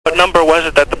What number was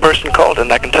it that the person called?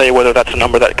 And I can tell you whether that's a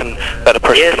number that a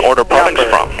person can order products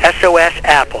from. SOS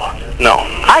Apple. No.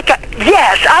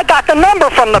 Yes, I got the number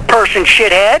from the person,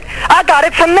 shithead. I got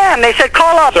it from them. They said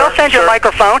call up. They'll send you a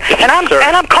microphone, and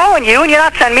I'm calling you, and you're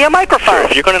not sending me a microphone. Sir,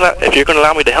 if you're going to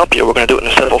allow me to help you, we're going to do it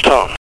in a civil tone.